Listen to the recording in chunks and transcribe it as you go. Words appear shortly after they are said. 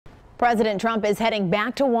President Trump is heading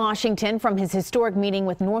back to Washington from his historic meeting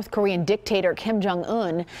with North Korean dictator Kim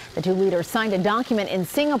Jong-un. The two leaders signed a document in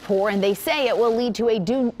Singapore, and they say it will lead to a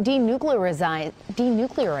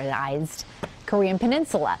denuclearized Korean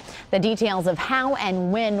peninsula. The details of how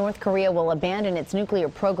and when North Korea will abandon its nuclear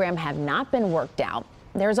program have not been worked out.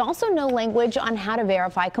 There's also no language on how to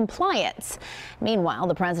verify compliance. Meanwhile,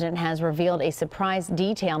 the president has revealed a surprise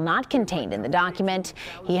detail not contained in the document.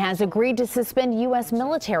 He has agreed to suspend U.S.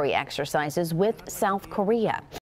 military exercises with South Korea.